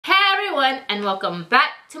everyone, and welcome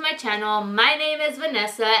back to my channel. My name is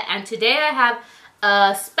Vanessa, and today I have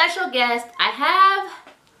a special guest. I have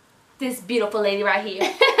this beautiful lady right here.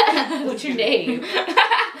 What's your name?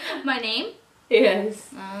 My name? Yes.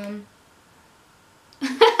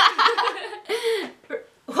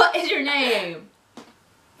 What is your name?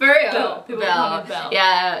 For real? Belle. People call me Belle.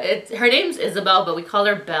 Yeah, her name's Isabel, but we call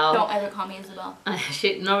her Belle. Don't ever call me Isabel.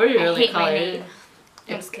 Nobody really I call her. hate my name.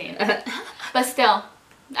 I'm just kidding. But still,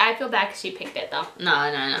 I feel bad because she picked it though. No.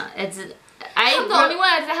 I'm the only one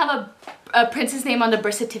that doesn't have a princess name on the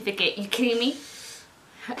birth certificate. You kidding me?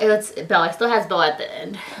 It's Belle. It still has Belle at the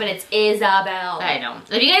end. But it's Isabel. I know.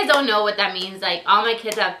 If you guys don't know what that means, like all my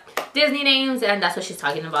kids have Disney names, and that's what she's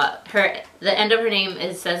talking about. The end of her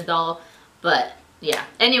name says Belle, but yeah.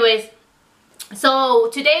 Anyways, so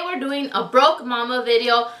today we're doing a Broke Mama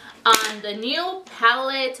video on the new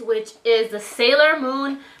palette, which is the Sailor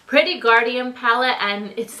Moon Pretty Guardian palette,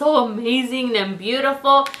 and it's so amazing and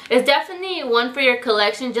beautiful. It's definitely one for your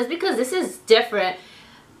collection just because this is different.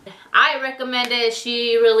 I recommend it.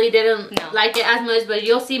 She really didn't like it as much, but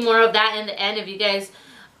you'll see more of that in the end if you guys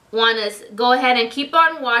want to go ahead and keep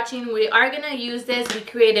on watching. We are going to use this. We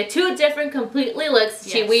created two different completely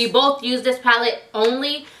looks. Yes. We both use this palette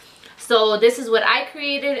only. So this is what I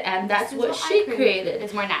created, and that's what she created.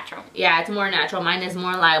 It's more natural. Yeah, it's more natural. Mine is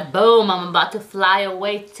more like, boom, I'm about to fly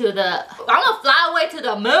away to the... I'm going to fly away to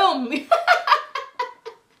the moon.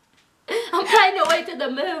 I'm flying away to the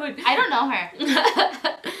moon. I don't know her.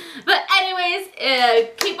 But anyways,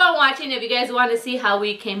 keep on watching if you guys want to see how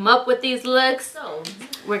we came up with these looks. So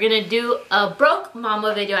we're going to do a Broke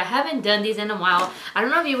Mama video. I haven't done these in a while. I don't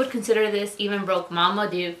know if you would consider this even Broke Mama.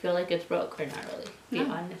 Do you feel like it's broke or not really? Be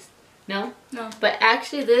honest. No? No. But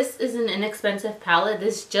actually this is an inexpensive palette.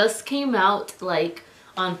 This just came out like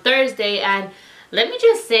on Thursday, and let me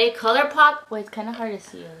just say ColourPop. Wait, it's kind of hard to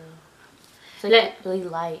see. It's like really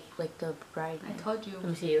light, like the brightness. I told you. Let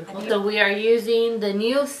me see you. So we are using the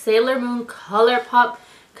new Sailor Moon ColourPop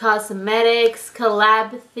Cosmetics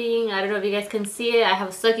collab thing. I don't know if you guys can see it. I have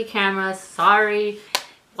a sucky camera. Sorry.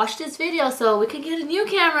 Watch this video so we could get a new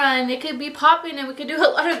camera and it could be popping and we could do a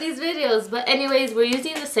lot of these videos. But anyways, we're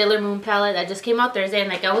using the Sailor Moon palette that just came out Thursday, and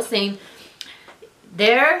like I was saying,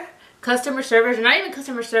 their customer service, or not even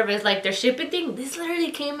customer service, like their shipping thing, this literally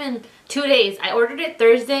came in 2 days. I ordered it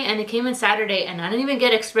Thursday and it came in Saturday, and I didn't even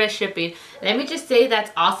get express shipping. Let me just say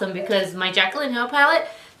that's awesome, because my Jaclyn Hill palette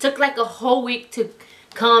took like a whole week to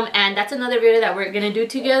come, and that's another video that we're gonna do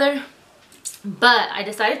together. But I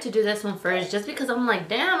decided to do this one first just because I'm like,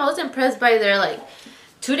 damn, I was impressed by their like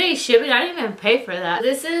 2-day shipping. I didn't even pay for that.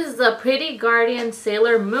 This is the Pretty Guardian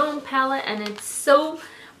Sailor Moon palette, and it's so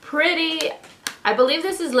pretty. I believe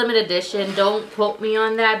this is limited edition. Don't quote me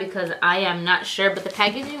on that because I am not sure, but the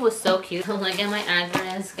packaging was so cute. Look at my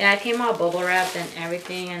address. Yeah, it came all bubble wrapped and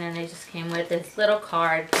everything, and then they just came with this little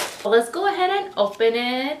card. Well, let's go ahead and open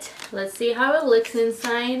it. Let's see how it looks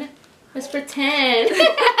inside. Let's pretend.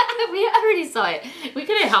 We already saw it. We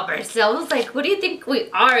couldn't help ourselves. Like, what do you think we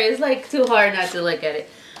are? It's like too hard not to look at it.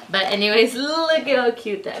 But anyways, look at how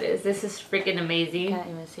cute that is. This is freaking amazing. Can't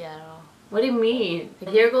even see it at all. What do you mean?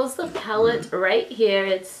 Here goes the palette right here.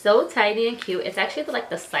 It's so tiny and cute. It's actually like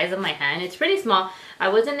the size of my hand. It's pretty small. I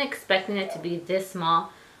wasn't expecting it to be this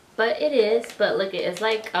small, but it is. But look, it's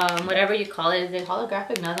like whatever you call it. Is it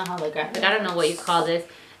holographic? No, not holographic. I don't know what you call this.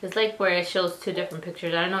 It's like where it shows two different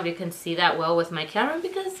pictures. I don't know if you can see that well with my camera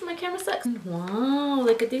because my camera sucks. Wow,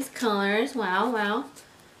 look at these colors. Wow, wow.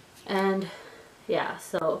 And yeah,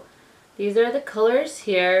 so these are the colors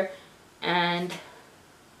here, and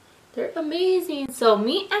they're amazing. So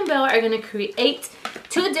me and Belle are going to create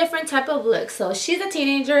two different type of looks. So she's a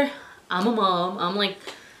teenager. I'm a mom. I'm like,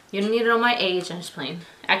 you don't need to know my age. I'm just playing.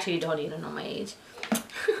 Actually, you don't need to know my age.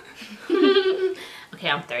 Okay,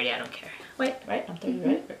 I'm 30. I don't care. Wait, right? I'm 30,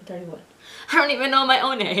 right? 31. I don't even know my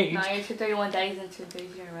own age. No, you're 31. Daddy's into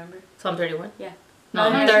 30, remember? So I'm 31? Yeah. No,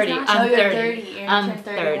 I'm 30. I'm 30. You're I'm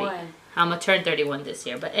 30. I'm going to turn 31 this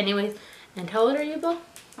year. But anyways, and how old are you, Belle?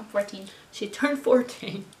 I'm 14. She turned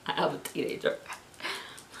 14. I have a teenager.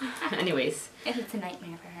 Anyways. It's a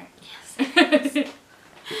nightmare for her. Yes.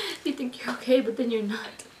 You think you're okay, but then you're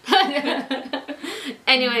not.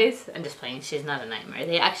 Anyways, I'm just playing. She's not a nightmare.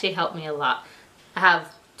 They actually help me a lot. I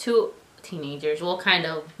have two teenagers. Well, kind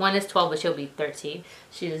of. One is 12, but she'll be 13.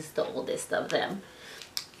 She's the oldest of them.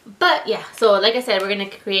 But yeah, so like I said, we're going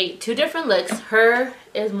to create two different looks. Her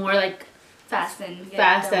is more like fast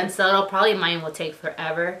and subtle. Probably mine will take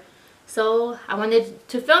forever. So I wanted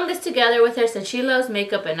to film this together with her since she loves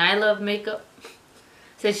makeup and I love makeup.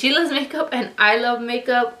 Since she loves makeup and I love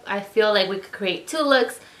makeup, I feel like we could create two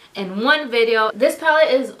looks in one video. This palette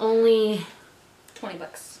is only 20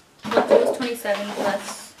 bucks. But it was 27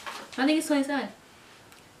 plus. I think it's 27.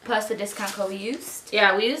 Plus the discount code we used.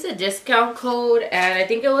 Yeah, we used a discount code, and I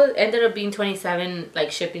think ended up being 27,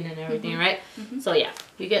 like shipping and everything, right? So yeah,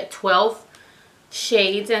 you get 12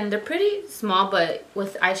 shades, and they're pretty small, but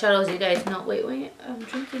with eyeshadows, you guys know. Wait, I'm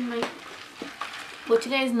drinking my. What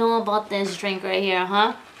you guys know about this drink right here,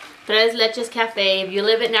 huh? Tres Leches Cafe. If you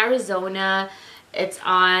live in Arizona, it's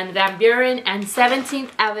on Van Buren and 17th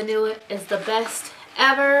Avenue. It's the best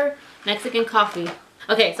ever Mexican coffee.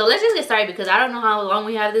 Okay, so let's just get started because I don't know how long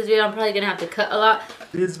we have this video. I'm probably gonna have to cut a lot.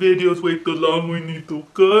 This video's way too long, we need to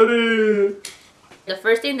cut it. The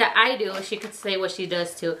first thing that I do, she could say what she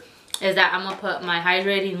does too, is that I'm gonna put my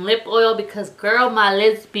hydrating lip oil because girl, my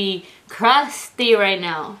lips be crusty right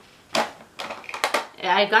now.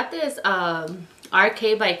 I got this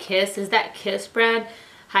RK by Kiss. Is that Kiss brand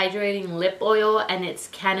hydrating lip oil, and it's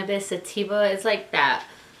cannabis sativa. It's like that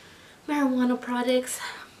marijuana products.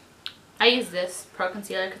 I use this Pro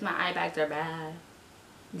Concealer because my eye bags are bad.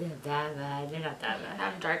 They're that bad. They're not that I bad.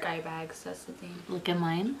 have dark eye bags, that's the thing. Look at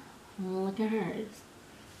mine. Look at hers.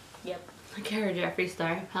 Yep. Look at her Jeffree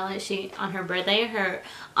Star palette. She, on her birthday, her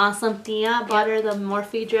awesome tia bought her the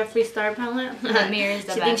Morphe Jeffree Star palette. The mirror is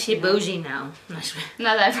the She best, thinks she you know. bougie now.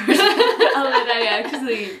 Not that person. Oh, that I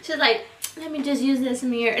actually. She's like, let me just use this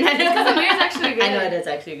mirror. The mirror's actually good. I know it is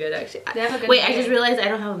actually good, actually. They have a good Wait, mirror. I just realized I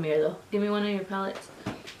don't have a mirror though. Give me one of your palettes.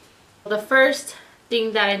 The first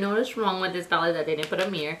thing that I noticed wrong with this palette that they didn't put a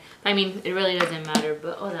mirror. I mean, it really doesn't matter,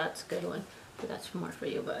 but oh, that's a good one. But that's more for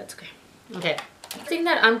you, but it's okay. Okay. The thing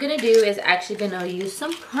that I'm gonna do is actually gonna use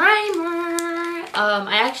some primer.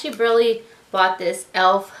 I actually barely bought this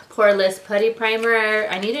e.l.f. Poreless Putty Primer.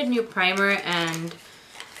 I need a new primer, and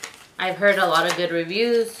I've heard a lot of good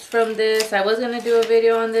reviews from this. I was gonna do a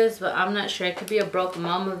video on this, but I'm not sure. It could be a broke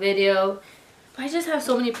mama video. But I just have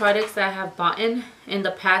so many products that I have bought in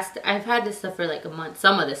the past. I've had this stuff for like a month.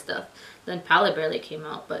 Some of this stuff. The palette barely came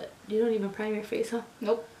out, but you don't even prime your face, huh?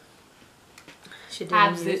 Nope. She didn't I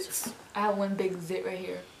have use. zits. I have one big zit right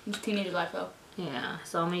here. It's teenage life though. Yeah,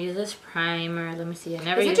 so I'm gonna use this primer. Let me see. I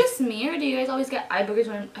never Is it used. just me, or do you guys always get eye boogers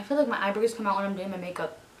when I feel like my eye boogers come out when I'm doing my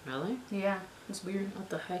makeup? Really? Yeah, it's weird. What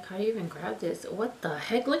the heck? How do you even grab this? What the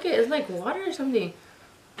heck? Look at it. It's like water or something.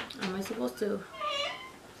 Am I supposed to?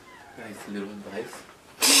 Nice little advice.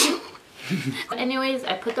 But anyways,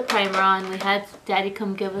 I put the primer on. We had Daddy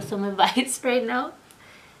come give us some advice right now.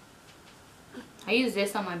 I use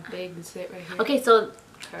this on my big zit right here. Okay, so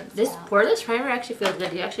Turns this out. poreless primer actually feels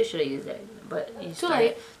good. You actually should have used it, but you Too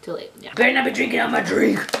late. Too late. Yeah. Better not be drinking on my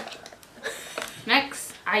drink.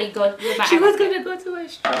 Next, I go with my She eyebrow was kit. gonna go to my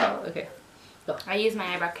straw. Okay. Go. I use my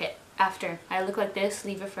eyebrow kit after. I look like this,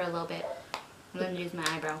 leave it for a little bit, and then use my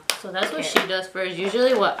eyebrow. So that's what Okay. she does first.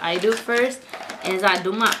 Usually what I do first is I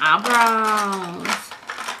do my eyebrows.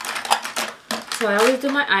 So I always do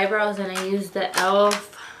my eyebrows, and I use the e.l.f.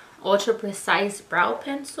 Ultra Precise Brow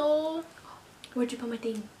Pencil. Where'd you put my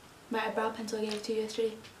thing? My eyebrow pencil I gave it to you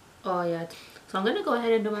yesterday. Oh yeah. So I'm gonna go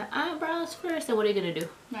ahead and do my eyebrows first. And what are you gonna do?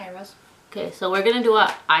 My eyebrows. Okay, so we're gonna do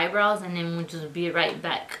our eyebrows, and then we'll just be right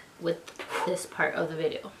back with this part of the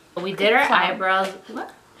video. We did our Clown. eyebrows.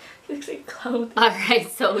 What? Looks like a clown.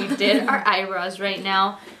 Alright, so we did our eyebrows right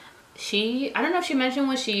now. I don't know if she mentioned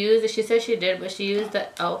what she used. She said she did, but she used the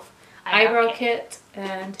e.l.f. eyebrow kit,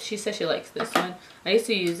 and she said she likes this one. I used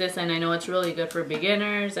to use this, and I know it's really good for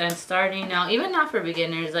beginners and starting now. Even not for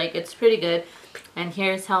beginners, like it's pretty good. And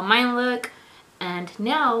here's how mine look. And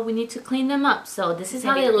now we need to clean them up. So this is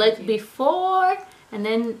how they look before, and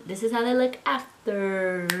then this is how they look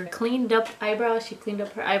after. Cleaned up eyebrows. She cleaned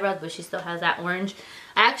up her eyebrows, but she still has that orange.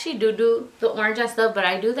 I actually do the orange and stuff, but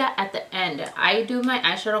I do that at the end. I do my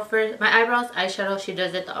eyeshadow first. My eyebrows, eyeshadow. She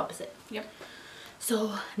does it the opposite. Yep.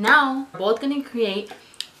 So now we're both gonna create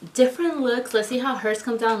different looks. Let's see how hers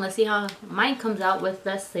comes out. Let's see how mine comes out with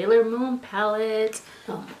the Sailor Moon palette.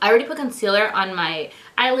 I already put concealer on my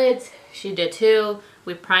eyelids. She did too.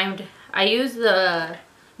 We primed. I used the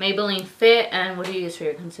Maybelline Fit. And what do you use for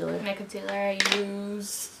your concealer? My concealer I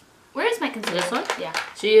use. Where is my concealer? This one? Yeah.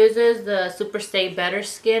 She uses the Super Stay Better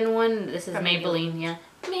Skin one. This is From Maybelline, yeah.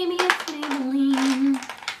 Maybe it's Maybelline.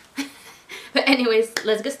 But anyways,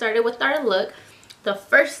 let's get started with our look. The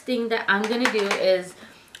first thing that I'm going to do is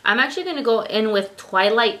I'm actually going to go in with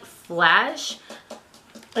Twilight Flash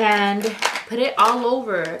and put it all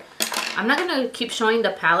over. I'm not going to keep showing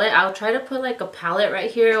the palette. I'll try to put like a palette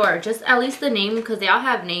right here, or just at least the name, because they all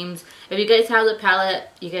have names. If you guys have the palette,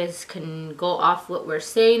 you guys can go off what we're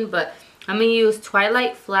saying, but I'm going to use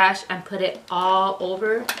Twilight Flash and put it all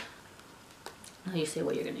over. Now you say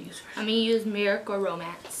what you're gonna use first. I'm gonna use Miracle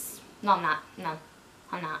Romance. No, I'm not. No,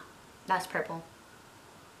 I'm not. That's purple.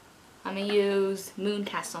 I'm gonna use Moon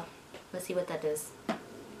Castle. Let's see what that does.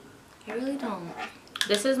 I really don't.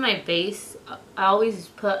 This is my base. I always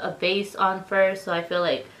put a base on first, so I feel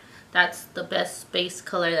like that's the best base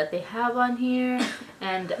color that they have on here.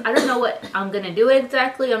 And I don't know what I'm gonna do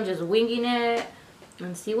exactly. I'm just winging it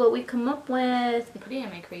and see what we come up with. Put it in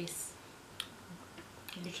my crease.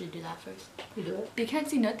 I usually do that first. You do it? You can't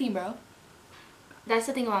see nothing, bro. That's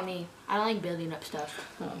the thing about me. I don't like building up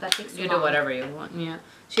stuff. Oh, that takes too you long. do whatever you want. Yeah.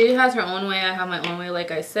 She has her own way. I have my own way,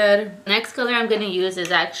 like I said. Next color I'm gonna use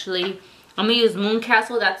is actually, I'm gonna use Moon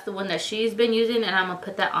Castle. That's the one that she's been using, and I'm gonna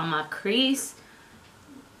put that on my crease.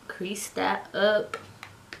 Crease that up.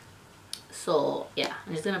 So yeah,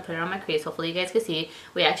 I'm just gonna put it on my crease. Hopefully you guys can see.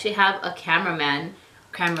 We actually have a camera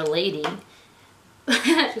lady.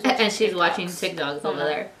 And she's watching TikToks over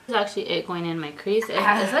there. It's actually it going in my crease.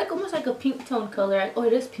 It's like almost like a pink tone color. Oh,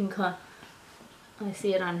 it is pink, huh? I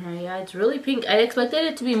see it on her. Yeah, it's really pink. I expected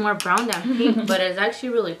it to be more brown than pink, but it's actually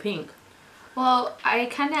really pink. Well, I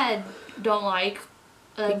kind of don't like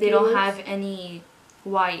they don't have any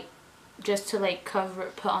white just to like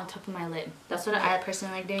put on top of my lid. That's what I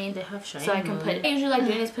personally like doing. They have shiny. So I can put. I usually like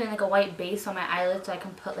doing is putting like a white base on my eyelid, so I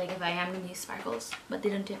can put like if I am gonna use sparkles. But they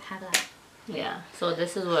don't have that. Yeah. So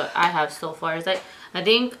this is what I have so far. It's like, I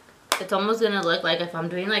think it's almost gonna look like if I'm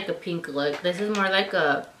doing like a pink look. This is more like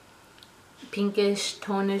a pinkish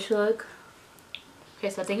tonish look. Okay,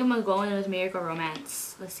 so I think I'm gonna go in with Miracle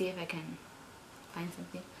Romance. Let's see if I can find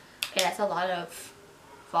something. Okay, that's a lot of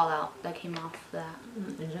fallout that came off that.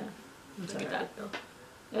 Is it? It's alright though.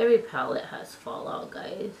 Every palette has fallout,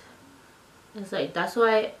 guys. It's like, that's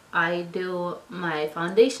why I do my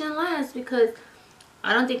foundation last, because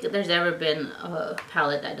I don't think that there's ever been a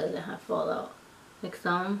palette that doesn't have fallout. Like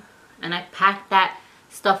some. And I pack that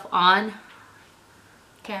stuff on.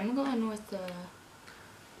 Okay, I'm gonna go in with the,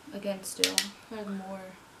 again still, like more.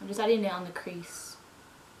 I'm just adding it on the crease.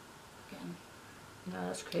 Again. No,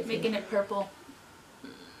 that's crazy. Making it purple.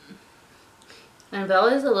 And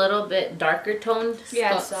Bella is a little bit darker toned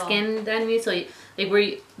skin than me, so like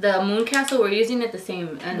the Moon Castle, we're using it the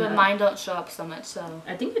same. And but mine don't show up so much, so.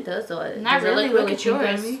 I think it does though. Not really. Look at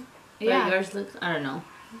yours. Yeah. Yours looks, I don't know.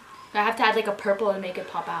 I have to add like a purple and make it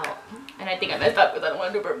pop out. And I think I messed up because I don't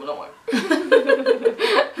want to do purple no more.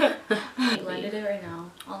 I blended it right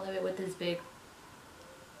now. All of it with this big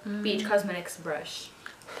Beach Cosmetics brush.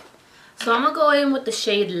 So I'm going to go in with the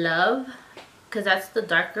shade Love, because that's the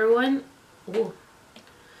darker one. Ooh.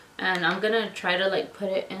 And I'm going to try to like put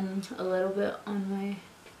it in a little bit on my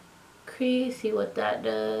crease. See what that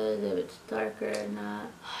does, if it's darker or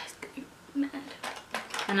not. Oh, it's going to be mad.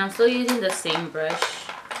 And I'm still using the same brush.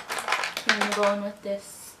 I'm going to go in with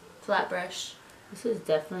this flat brush. This is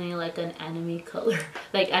definitely like an anime color.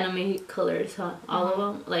 Like anime colors, huh? All of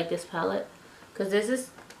them. Like this palette. Because this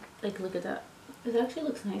is, like, look at that. It actually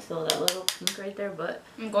looks nice though, that little pink right there, but.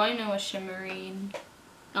 I'm going in with Shimmering.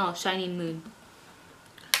 Oh, Shining Moon.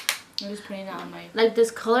 I'm just putting that on my. Like this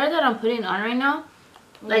color that I'm putting on right now,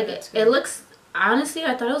 like it looks. Honestly,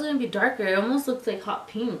 I thought it was gonna be darker. It almost looks like hot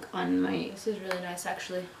pink on my. This is really nice,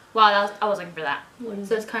 actually. Wow, I was looking for that.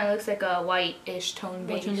 So it it kind of looks like a white-ish tone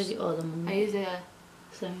base. Which one did you? Oh, the moon. I use a.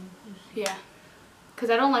 Same. Yeah. Because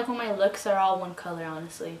I don't like when my looks are all one color,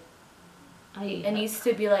 honestly. It needs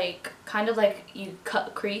to be like kind of like you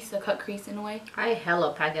cut crease in a way. I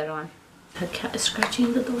hella pack it on. The cat is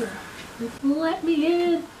scratching the door. Let me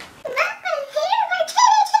in.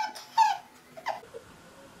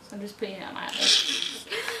 So I'm just putting it on my eyes.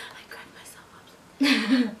 I cried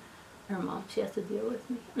myself up. Her mom, she has to deal with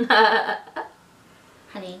me.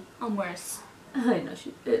 Honey, I'm worse. I know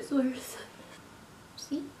she is worse.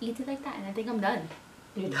 See, you did like that, and I think I'm done.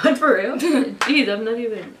 You're done for real? Jeez, I'm not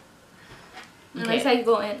even. Okay. Unless I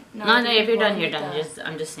go in. No, if you're done, you're done.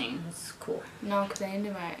 I'm just saying, it's cool. No, because I didn't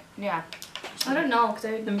do my. Yeah. I don't know, because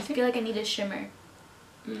I feel like I need a shimmer.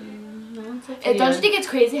 No, don't you think it's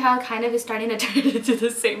crazy how it kind of is starting to turn into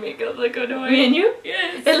the same makeup look on my Me and you?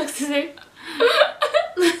 Yes. It looks the same.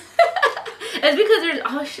 It's because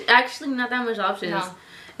there's actually not that much options. No.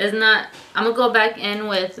 It's not. I'm gonna go back in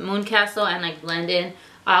with Moon Castle and like blend in.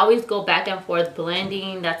 I always go back and forth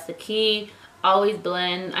blending. That's the key. Always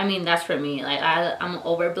blend. I mean, that's for me. Like I'm an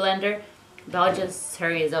over blender. Belle just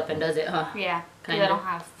hurries up and does it, huh? Yeah. Because I don't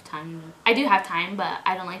have time. I do have time, but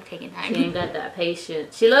I don't like taking time. She ain't got that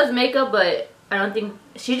patience. She loves makeup, but I don't think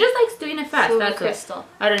she just likes doing it fast. That's Crystal.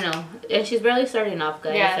 I don't know. And she's barely starting off,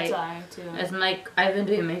 guys. Yeah, that's why too. It's like I've been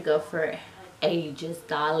doing makeup for ages,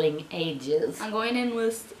 darling, ages. I'm going in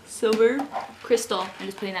with silver crystal. I'm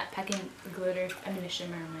just putting that packing glitter,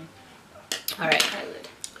 shimmer on my Alright. eyelid.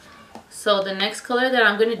 So the next color that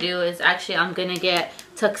I'm going to do is actually I'm going to get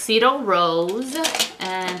Tuxedo Rose.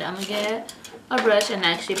 And I'm going to get a brush and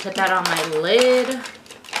actually put that on my lid.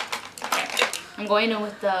 I'm going in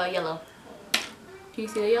with the yellow. Do you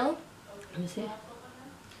see the yellow? Let me see.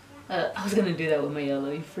 I was going to do that with my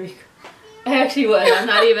yellow, you freak. I actually was. I'm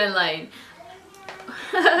not even lying.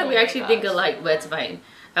 We actually think alike, but it's fine.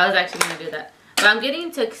 I was actually going to do that. But I'm getting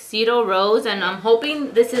Tuxedo Rose, and I'm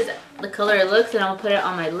hoping this is the color it looks, and I'll put it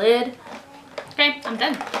on my lid. Okay, I'm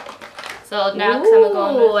done. So now, because I'm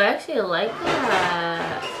going to go I actually like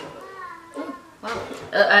that. Ooh, wow.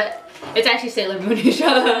 It's actually Sailor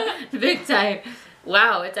Moonish. Big time.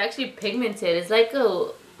 Wow, it's actually pigmented. It's like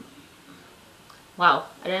a... Wow,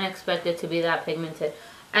 I didn't expect it to be that pigmented.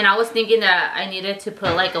 And I was thinking that I needed to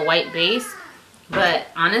put like a white base. But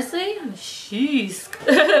honestly, sheesh.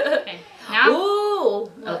 Okay. Now?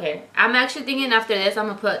 Ooh. Okay. I'm actually thinking after this, I'm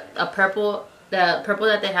going to put a purple, the purple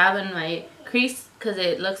that they have in my crease. Because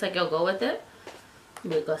it looks like it'll go with it.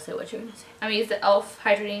 You go say what you're going to say. I'm going to use the e.l.f.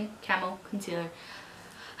 Hydrating Camo Concealer.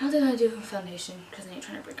 I don't think I'm going to do foundation because I ain't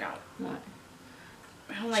trying to break out. What?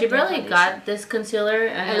 I don't like She really got this concealer.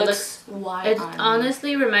 And it looks wide. It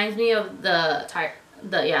honestly reminds me of the Tarte.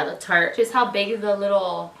 The Tarte. Just how big the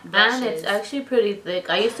little brush And is. it's actually pretty thick.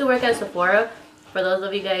 I used to work at Sephora, for those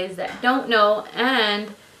of you guys that don't know,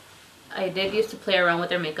 and I did used to play around with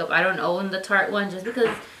their makeup. I don't own the Tarte one just because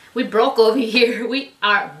we broke over here. We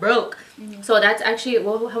are broke. So that's actually,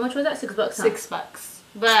 well, how much was that? $6, huh? $6.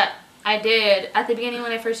 But I did, at the beginning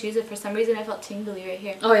when I first used it, for some reason I felt tingly right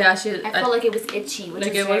here. Oh yeah, I felt like it was itchy, which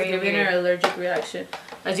like is it was very giving weird. her an allergic reaction.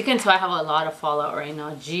 As you can tell, I have a lot of fallout right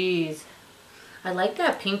now. Jeez. I like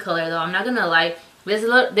that pink color though. I'm not gonna lie.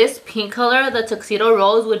 This pink color, the Tuxedo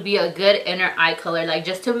Rose, would be a good inner eye color. Like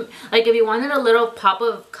just to, like if you wanted a little pop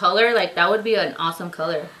of color, like that would be an awesome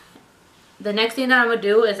color. The next thing that I'm gonna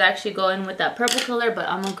do is actually go in with that purple color, but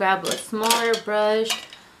I'm gonna grab a smaller brush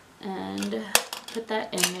and put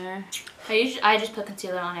that in there. I just put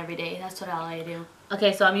concealer on every day. That's what I do.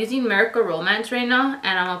 Okay, So I'm using Miracle Romance right now,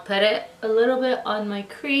 and I'm gonna put it a little bit on my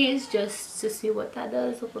crease just to see what that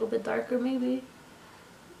does. A little bit darker maybe.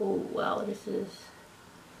 Oh wow, this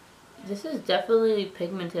is definitely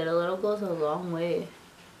pigmented. A little goes a long way.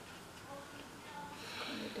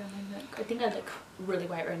 I think I look really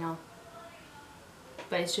white right now.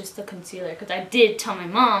 But it's just the concealer, because I did tell my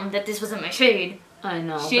mom that this wasn't my shade. I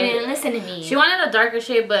know. She didn't listen to me. She wanted a darker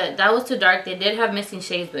shade, but that was too dark. They did have missing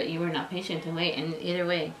shades, but you were not patient to wait. And either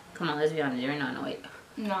way, come on, let's be honest, you're not gonna wait.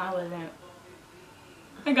 No, I wasn't.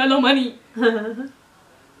 I got no money.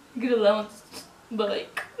 Get allowance, but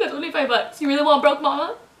like that's only $5. You really want broke,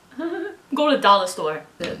 mama? Go to the dollar store.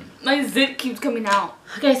 My zit keeps coming out.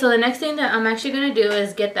 Okay, so the next thing that I'm actually gonna do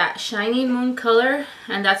is get that Shiny Moon color,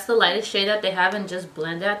 and that's the lightest shade that they have, and just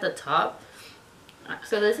blend it at the top.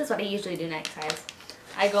 So this is what I usually do next, guys.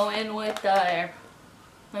 I go in with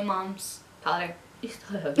my mom's powder. You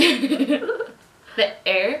still have it. The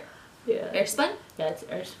Air Yeah. Spun. Yeah, it's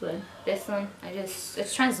Airspun. This one,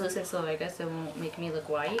 it's translucent, so I guess it won't make me look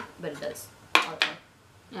white, but it does. All the time.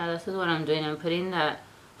 Yeah, this is what I'm doing. I'm putting that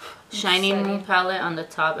Shiny Moon palette on the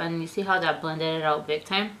top, and you see how that blended it out big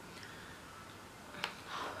time?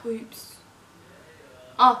 Oops.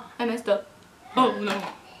 Oh, I messed up. Oh no.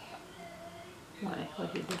 Why?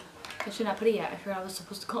 What did you do? I should not put it yet. I forgot I was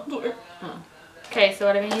supposed to contour. Oh. Okay, so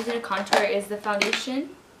what I've been using to contour is the foundation.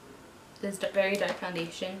 This very dark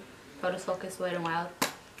foundation. Photos Focus Wet n Wild.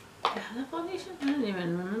 Yeah, that foundation? I don't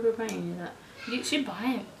even remember buying you that. You should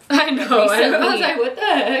buy it. I know. I Recently. was like, what the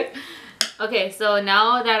heck? Okay, so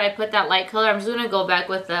now that I put that light color, I'm just going to go back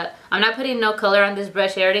with the... I'm not putting no color on this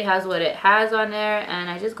brush. It already has what it has on there. And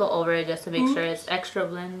I just go over it just to make sure it's extra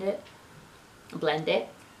blended. Blended?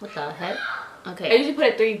 What the heck? Okay. I usually put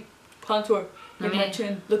it 3. Contour. Make my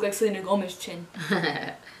chin look like Selena Gomez's chin.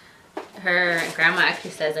 Her grandma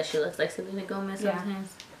actually says that she looks like Selena Gomez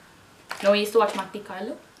sometimes. No, we used to watch Monte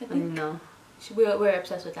Carlo, I think. No. We're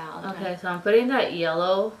obsessed with that all the time. Okay, so I'm putting that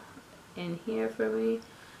yellow in here for me.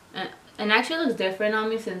 And actually looks different on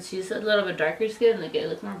me since she's a little bit darker skin. Like, it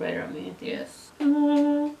looks more brighter on me. Yes.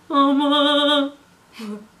 Oh, Mama.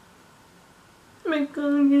 My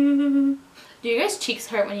God. Do your guys' cheeks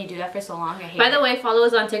hurt when you do that for so long? I hate By the way, follow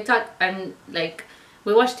us on TikTok, and like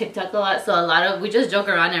we watch TikTok a lot, so we just joke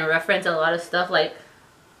around and reference a lot of stuff. Like,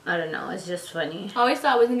 I don't know, it's just funny. I always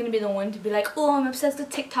thought I wasn't gonna be the one to be like, oh, I'm obsessed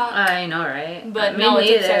with TikTok. I know, right? But no,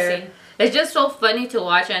 it's obsessing. It's just so funny to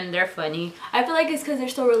watch, and they're funny. I feel like it's because they're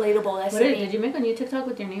so relatable. That's Did you make a new TikTok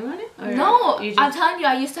with your name on it? Or no, you just... I'm telling you,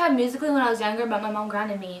 I used to have Musical.ly when I was younger, but my mom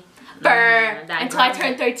grounded me. Until I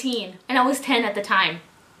turned 13, and I was 10 at the time.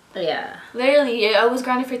 Yeah. Literally, I was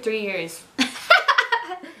grounded for 3 years.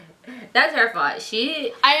 That's her fault.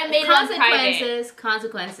 I am made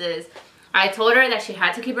consequences. I told her that she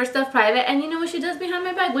had to keep her stuff private, and you know what she does behind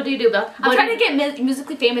my back? What do you do, Belle? I'm trying to get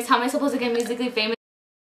musically famous. How am I supposed to get musically famous?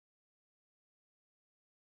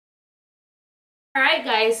 Alright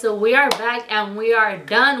guys, so we are back and we are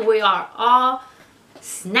done. We are all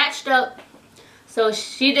snatched up. So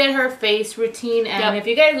she did her face routine, and if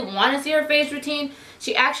you guys want to see her face routine,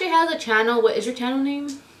 she actually has a channel. What is your channel name?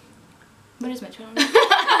 What is my channel name?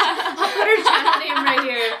 I'll put her channel name right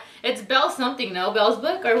here. It's Belle something, no? Belle's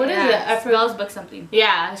Book? Or what is it? Belle's Book something.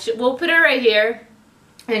 Yeah, we'll put her right here.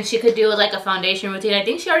 And she could do like a foundation routine. I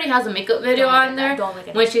think she already has a makeup video on there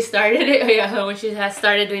when she started it. Yeah, when she has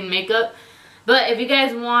started doing makeup. But if you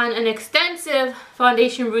guys want an extensive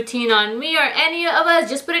foundation routine on me or any of us,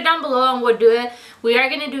 just put it down below and we'll do it. We are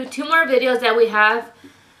going to do 2 more videos that we have.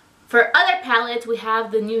 For other palettes, we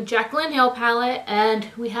have the new Jaclyn Hill palette and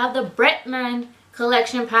we have the Bretman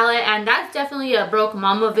collection palette. And that's definitely a Broke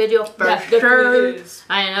Mama video for sure.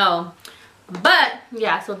 I know. But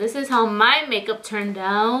yeah, so this is how my makeup turned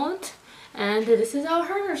out. And this is how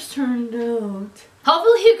hers turned out.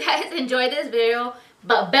 Hopefully you guys enjoyed this video.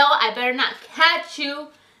 But Belle, I better not catch you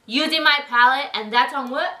using my palette. And that's on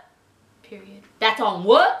what? Period. That's on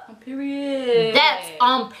what? On period. That's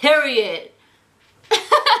on period.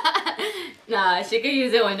 Nah, she can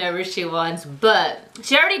use it whenever she wants. But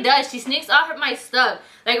she already does. She sneaks off my stuff.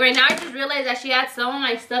 Like right now I just realized that she had some of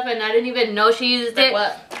my stuff and I didn't even know she used it.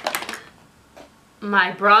 What?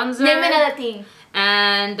 My bronzer. Name another thing.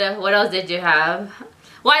 And what else did you have?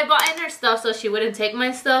 Well, I bought in her stuff so she wouldn't take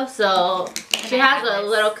my stuff. So she has a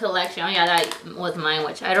little collection. Oh yeah, that was mine,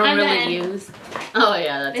 which I don't really use. Oh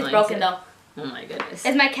yeah, that's mine. It's broken though. Oh my goodness.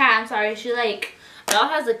 It's my cat. I'm sorry. She like. Belle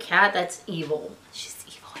has a cat that's evil. She's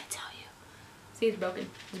evil, I tell you. See, it's broken.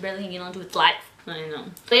 It's barely hanging on to its life. I know.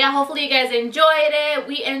 So yeah, hopefully you guys enjoyed it.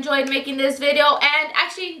 We enjoyed making this video. And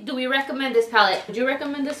actually, do we recommend this palette? Would you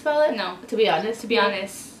recommend this palette? No. To be honest? To be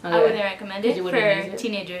honest, okay. I wouldn't recommend it for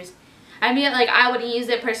teenagers. I mean, like, I wouldn't use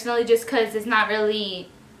it personally just because it's not really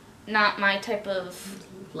not my type of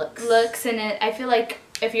looks. And I feel like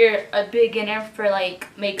if you're a beginner for, like,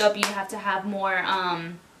 makeup, you have to have more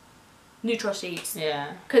neutral shades.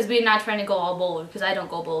 Yeah. Because we're not trying to go all bold, because I don't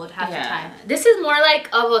go bold half the time. This is more like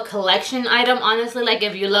of a collection item, honestly. Like,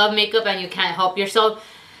 if you love makeup and you can't help yourself,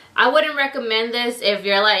 I wouldn't recommend this if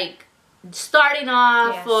you're, like, starting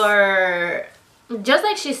off or... Just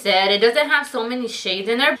like she said, it doesn't have so many shades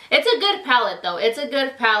in there. It's a good palette though. It's a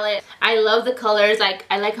good palette. I love the colors. Like,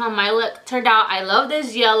 I like how my look turned out. I love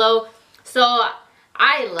this yellow. So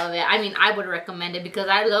I love it. I mean, I would recommend it because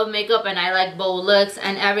I love makeup and I like bold looks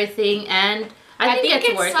and everything. And I think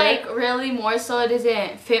it's worth like it. Really more so it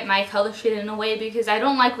doesn't fit my color shade in a way because I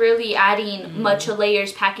don't like really adding much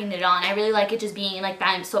layers, packing it on. I really like it just being like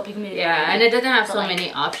that and so picking it. Yeah, and it doesn't have so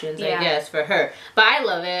many options, I guess, for her. But I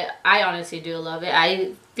love it. I honestly do love it.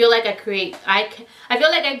 I feel like I feel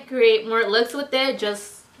like I create more looks with it.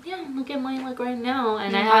 Just look at my look right now,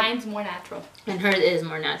 and mine's more natural, and hers is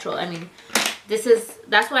more natural. I mean,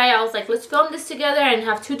 that's why I was like, let's film this together and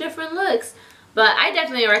have 2 different looks. But I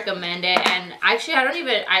definitely recommend it, and actually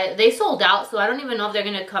they sold out, so I don't even know if they're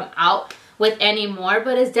going to come out with any more,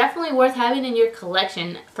 but it's definitely worth having in your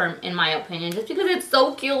collection, in my opinion, just because it's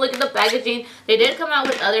so cute. Look at the packaging. They did come out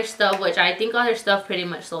with other stuff, which I think other stuff pretty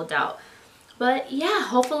much sold out. But yeah,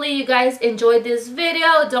 hopefully you guys enjoyed this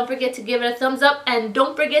video. Don't forget to give it a thumbs up, and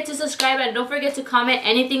don't forget to subscribe, and don't forget to comment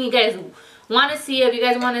anything you guys want to see. If you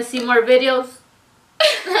guys want to see more videos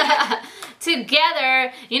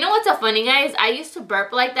together. You know what's so funny, guys? I used to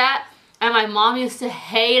burp like that and my mom used to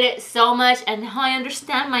hate it so much, and now I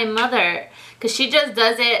understand my mother because she just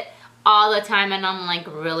does it all the time and I'm like,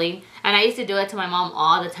 really? And I used to do it to my mom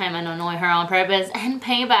all the time and annoy her on purpose. And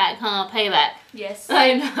payback, huh? Payback. Yes.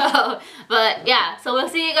 I know. But yeah, so we'll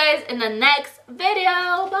see you guys in the next video.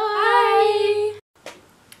 Bye.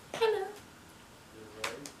 Hello.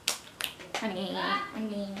 Honey,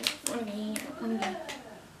 honey, honey, honey.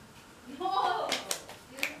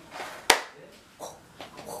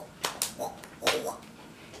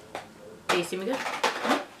 Do you see me good?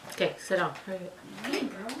 Okay, sit down. Hey,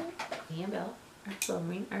 girl. Me and Belle are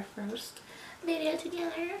filming our first video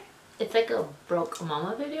together. It's like a Broke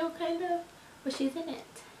Mama video, kind of, but she's in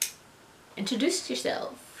it. Introduce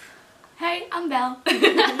yourself. Hey, I'm Belle.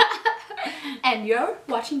 And you're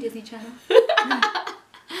watching Disney Channel.